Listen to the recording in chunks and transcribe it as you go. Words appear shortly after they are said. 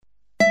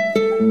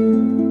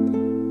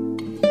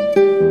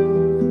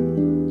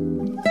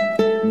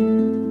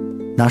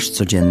Nasz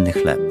codzienny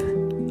chleb.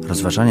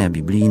 Rozważania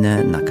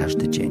biblijne na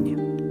każdy dzień.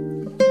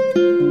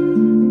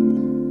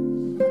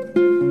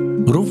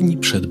 Równi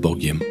przed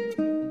Bogiem.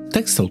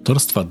 Tekst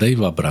autorstwa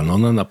Dave'a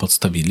Brannona na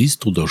podstawie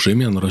listu do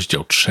Rzymian,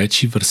 rozdział 3,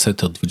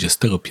 wersety od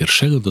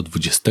 21 do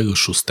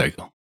 26.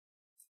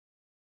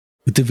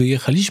 Gdy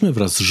wyjechaliśmy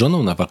wraz z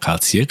żoną na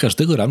wakacje,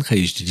 każdego ranka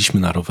jeździliśmy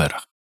na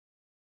rowerach.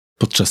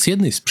 Podczas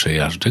jednej z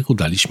przejażdżek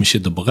udaliśmy się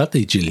do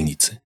bogatej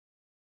dzielnicy.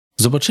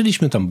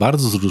 Zobaczyliśmy tam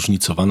bardzo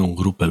zróżnicowaną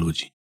grupę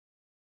ludzi.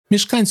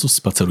 Mieszkańców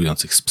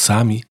spacerujących z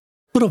psami,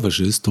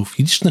 rowerzystów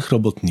i licznych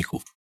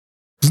robotników,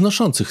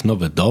 wznoszących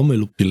nowe domy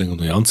lub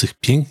pielęgnujących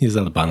pięknie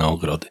zadbane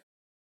ogrody.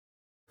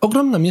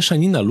 Ogromna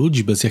mieszanina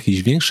ludzi bez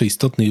jakiejś większej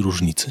istotnej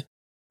różnicy.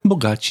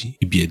 Bogaci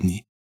i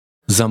biedni,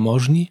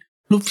 zamożni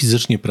lub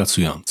fizycznie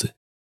pracujący,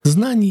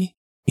 znani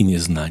i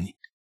nieznani.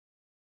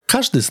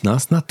 Każdy z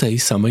nas na tej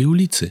samej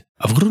ulicy,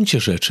 a w gruncie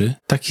rzeczy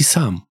taki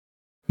sam.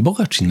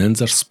 Bogacz i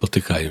nędzarz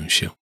spotykają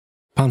się.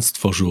 Pan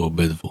stworzył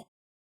obydwu.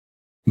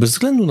 Bez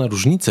względu na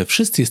różnice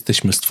wszyscy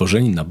jesteśmy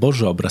stworzeni na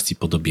Boży obraz i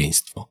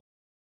podobieństwo.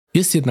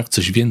 Jest jednak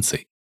coś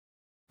więcej.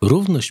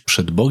 Równość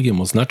przed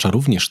Bogiem oznacza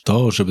również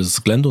to, że bez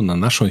względu na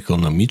naszą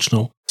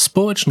ekonomiczną,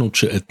 społeczną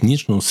czy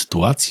etniczną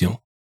sytuację,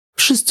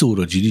 wszyscy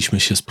urodziliśmy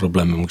się z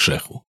problemem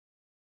grzechu.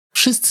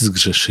 Wszyscy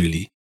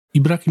zgrzeszyli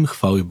i brak im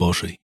chwały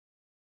Bożej.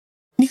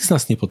 Nikt z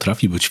nas nie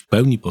potrafi być w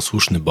pełni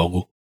posłuszny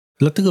Bogu,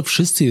 dlatego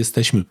wszyscy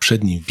jesteśmy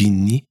przed Nim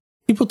winni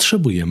i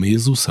potrzebujemy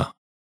Jezusa.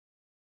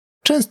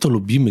 Często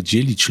lubimy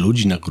dzielić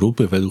ludzi na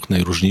grupy według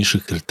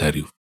najróżniejszych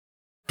kryteriów.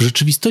 W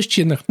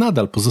rzeczywistości jednak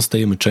nadal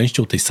pozostajemy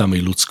częścią tej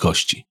samej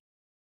ludzkości.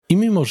 I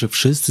mimo, że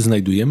wszyscy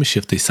znajdujemy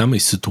się w tej samej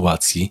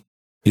sytuacji,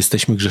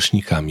 jesteśmy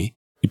grzesznikami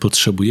i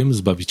potrzebujemy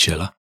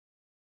Zbawiciela,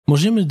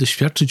 możemy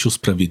doświadczyć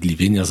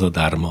usprawiedliwienia za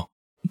darmo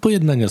i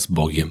pojednania z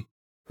Bogiem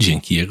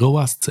dzięki Jego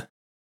łasce.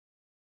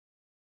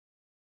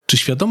 Czy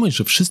świadomość,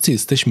 że wszyscy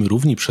jesteśmy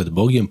równi przed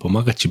Bogiem,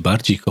 pomaga Ci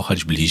bardziej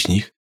kochać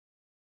bliźnich?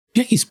 W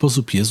jaki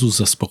sposób Jezus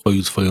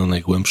zaspokoił Twoją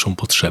najgłębszą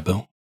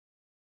potrzebę?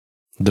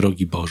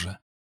 Drogi Boże,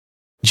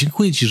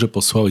 dziękuję Ci, że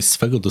posłałeś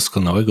swego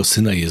doskonałego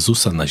Syna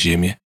Jezusa na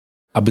ziemię,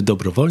 aby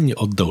dobrowolnie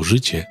oddał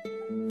życie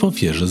w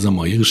ofierze za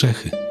moje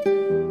grzechy.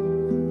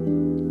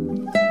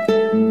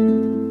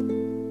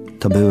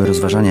 To były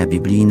rozważania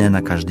biblijne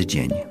na każdy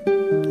dzień.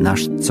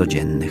 Nasz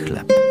codzienny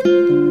chleb.